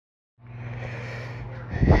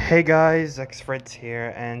Hey guys, X-Fritz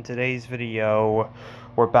here, and today's video,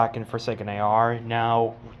 we're back in Forsaken AR.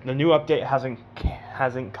 Now, the new update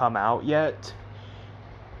hasn't come out yet.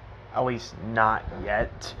 At least not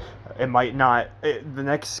yet. It might not. The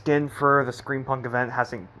next skin for the Scream Punk event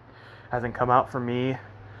hasn't come out for me,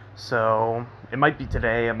 so it might be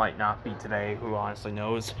today. It might not be today. Who honestly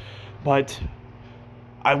knows? But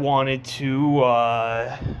I wanted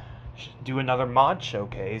to do another mod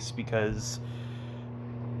showcase because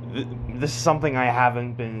this is something I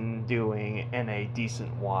haven't been doing in a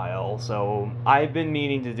decent while, so I've been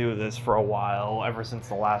meaning to do this for a while, ever since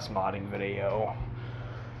the last modding video.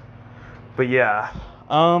 But yeah,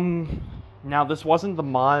 now this wasn't the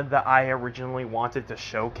mod that I originally wanted to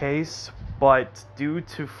showcase, but due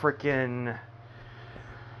to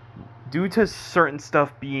certain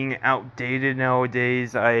stuff being outdated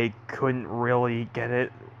nowadays, I couldn't really get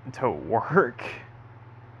it to work.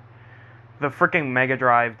 The freaking Mega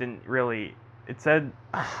Drive didn't really. It said,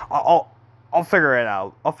 I'll figure it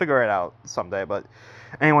out. I'll figure it out someday. But,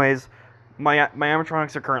 anyways, my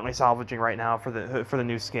animatronics are currently salvaging right now for the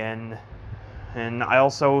new skin, and I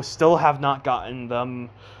also still have not gotten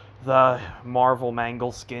the Marvel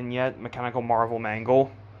Mangle skin yet, Mechanical Marvel Mangle.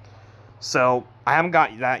 So I haven't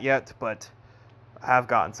got that yet, but I have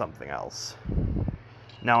gotten something else.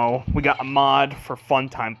 Now we got a mod for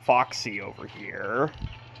Funtime Foxy over here.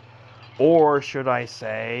 Or should I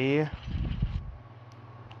say,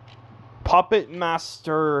 Puppet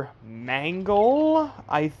Master Mangle?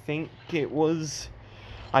 I think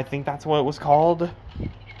that's what it was called.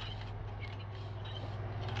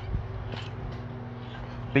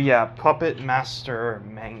 But yeah, Puppet Master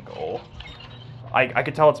Mangle. I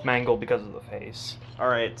could tell it's Mangle because of the face.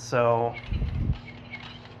 Alright, so,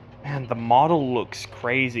 man, the model looks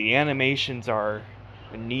crazy. The animations are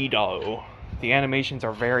neato. The animations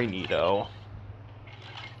are very neato.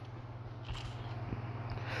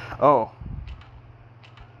 Oh.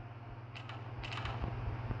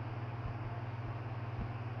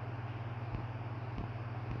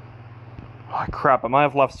 Oh, crap. I might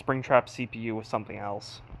have left Springtrap CPU with something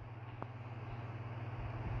else.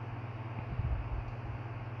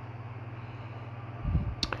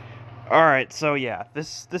 Alright, so yeah,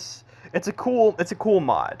 it's a cool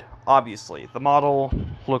mod. Obviously, the model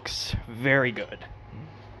looks very good.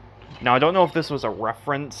 Now, I don't know if this was a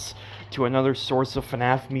reference to another source of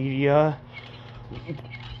FNAF media,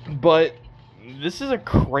 but this is a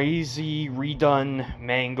crazy redone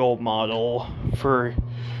Mangle model for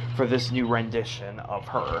this new rendition of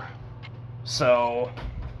her. So,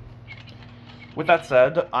 with that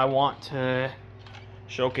said, I want to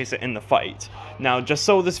showcase it in the fight. Now, just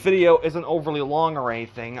so this video isn't overly long or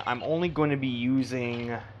anything, I'm only going to be using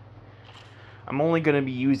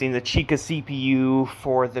the Chica CPU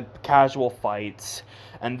for the casual fights,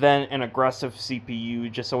 and then an aggressive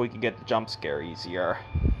CPU just so we can get the jump scare easier.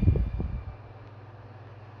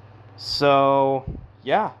 So,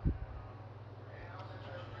 yeah.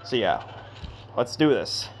 Let's do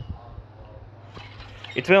this.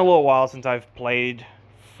 It's been a little while since I've played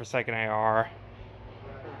Forsaken AR.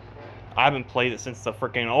 I haven't played it since the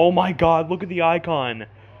freaking... Oh my god, look at the icon!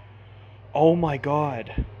 Oh my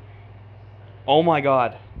god. Oh my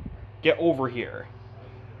god. Get over here.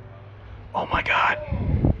 Oh my god.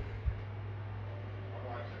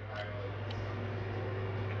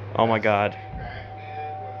 Oh my god.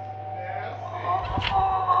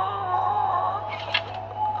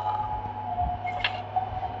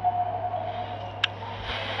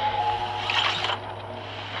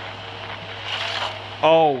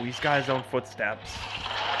 Oh, he's got his own footsteps.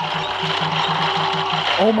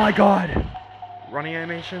 Oh my god. Running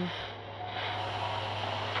animation.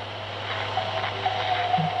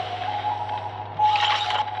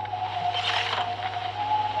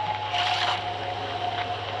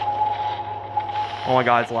 Oh my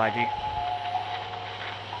god, it's laggy.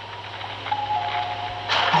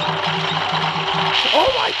 Oh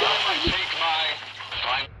my god!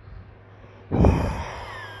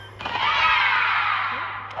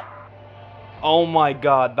 Oh my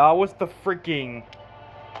god, that was the freaking...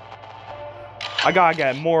 I gotta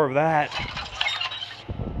get more of that.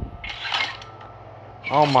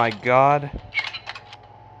 Oh my god.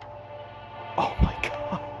 Oh my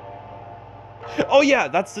god. Oh yeah,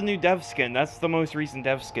 that's the new dev skin. That's the most recent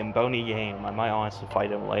dev skin, Bony Game. I might honestly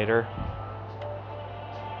fight him later.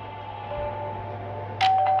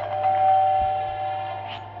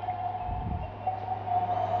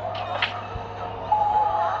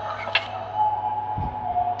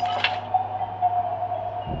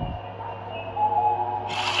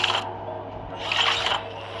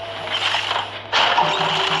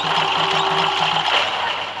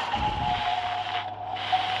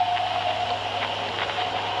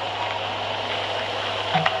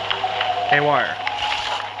 Haywire.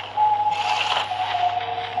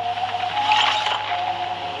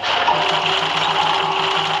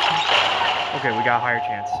 Okay, we got a higher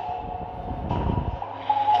chance.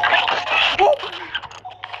 Oh!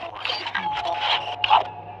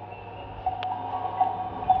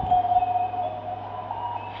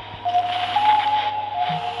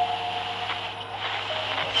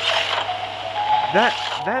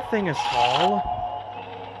 That thing is tall.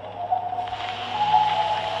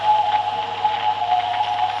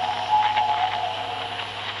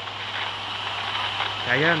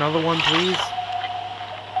 Can I get another one, please?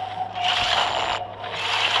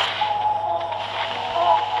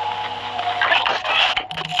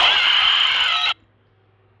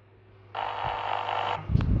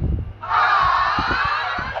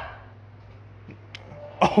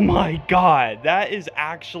 Oh my god, that is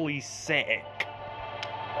actually sick.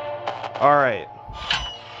 Alright.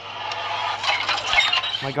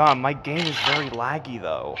 My god, my game is very laggy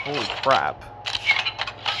though. Holy crap.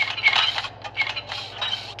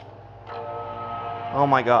 Oh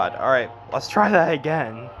my god. Alright, let's try that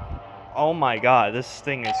again. Oh my god, this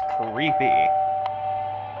thing is creepy.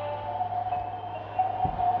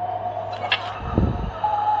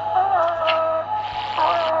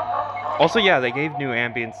 Also, yeah, they gave new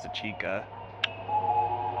ambience to Chica.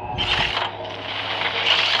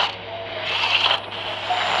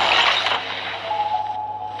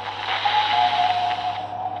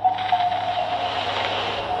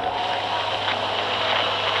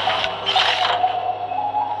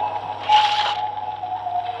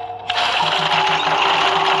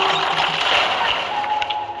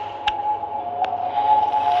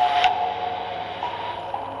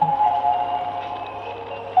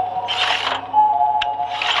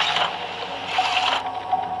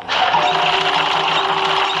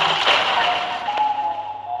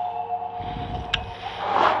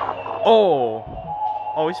 Oh!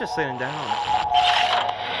 Oh, he's just sitting down.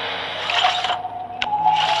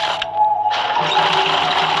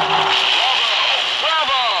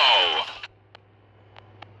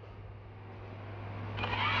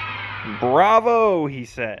 Bravo, he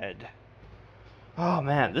said. Oh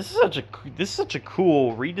man, this is such a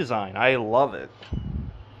cool redesign. I love it.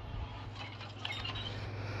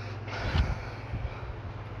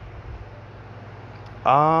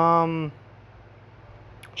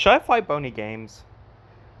 Should I fight Boney Games?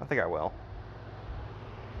 I think I will.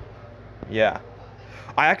 Yeah.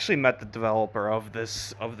 I actually met the developer of the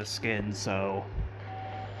skin, so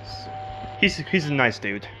he's a nice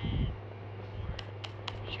dude.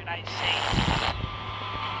 Should I say?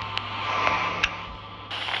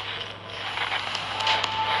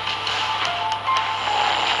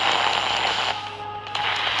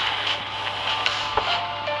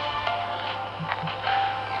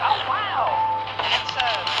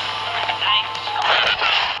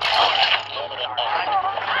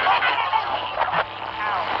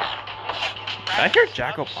 Did I hear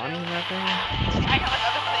Jacopani in that thing? See, I got like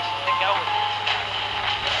other places to go with this.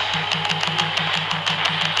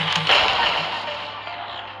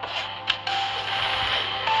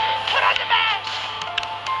 Put on the mask!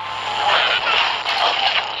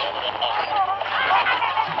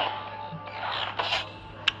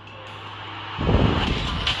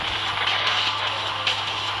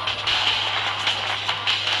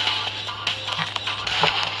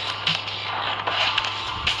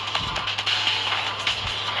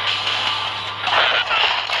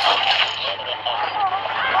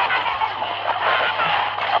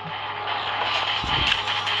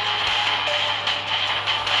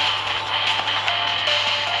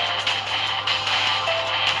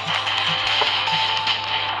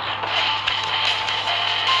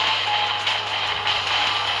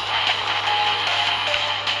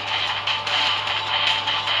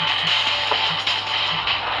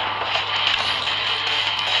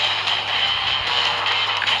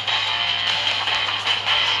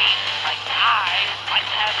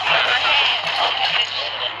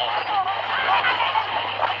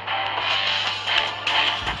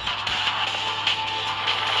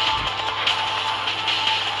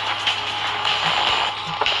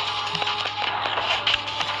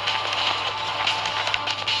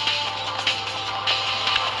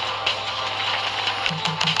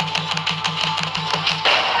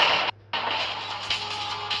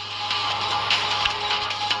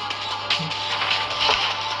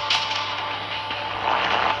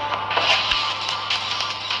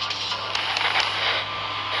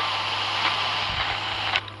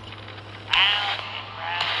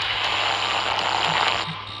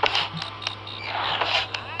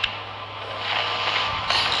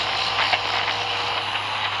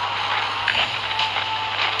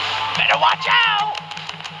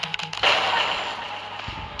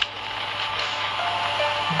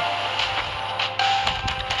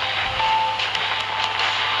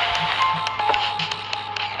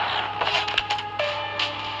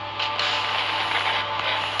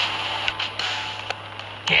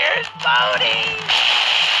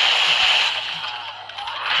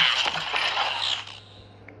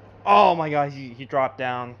 Oh my god, he dropped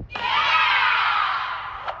down.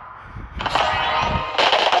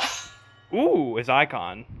 Ooh, his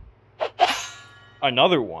icon.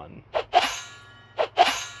 Another one.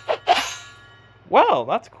 Well,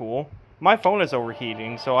 that's cool. My phone is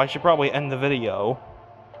overheating, so I should probably end the video.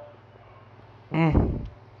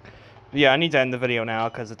 Yeah, I need to end the video now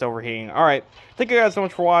because it's overheating. Alright, thank you guys so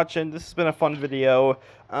much for watching. This has been a fun video.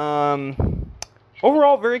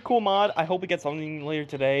 Overall, very cool mod. I hope we get something later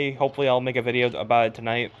today. Hopefully, I'll make a video about it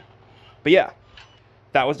tonight. But yeah,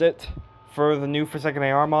 that was it for the new Forsaken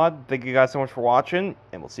AR mod. Thank you guys so much for watching,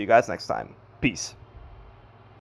 and we'll see you guys next time. Peace.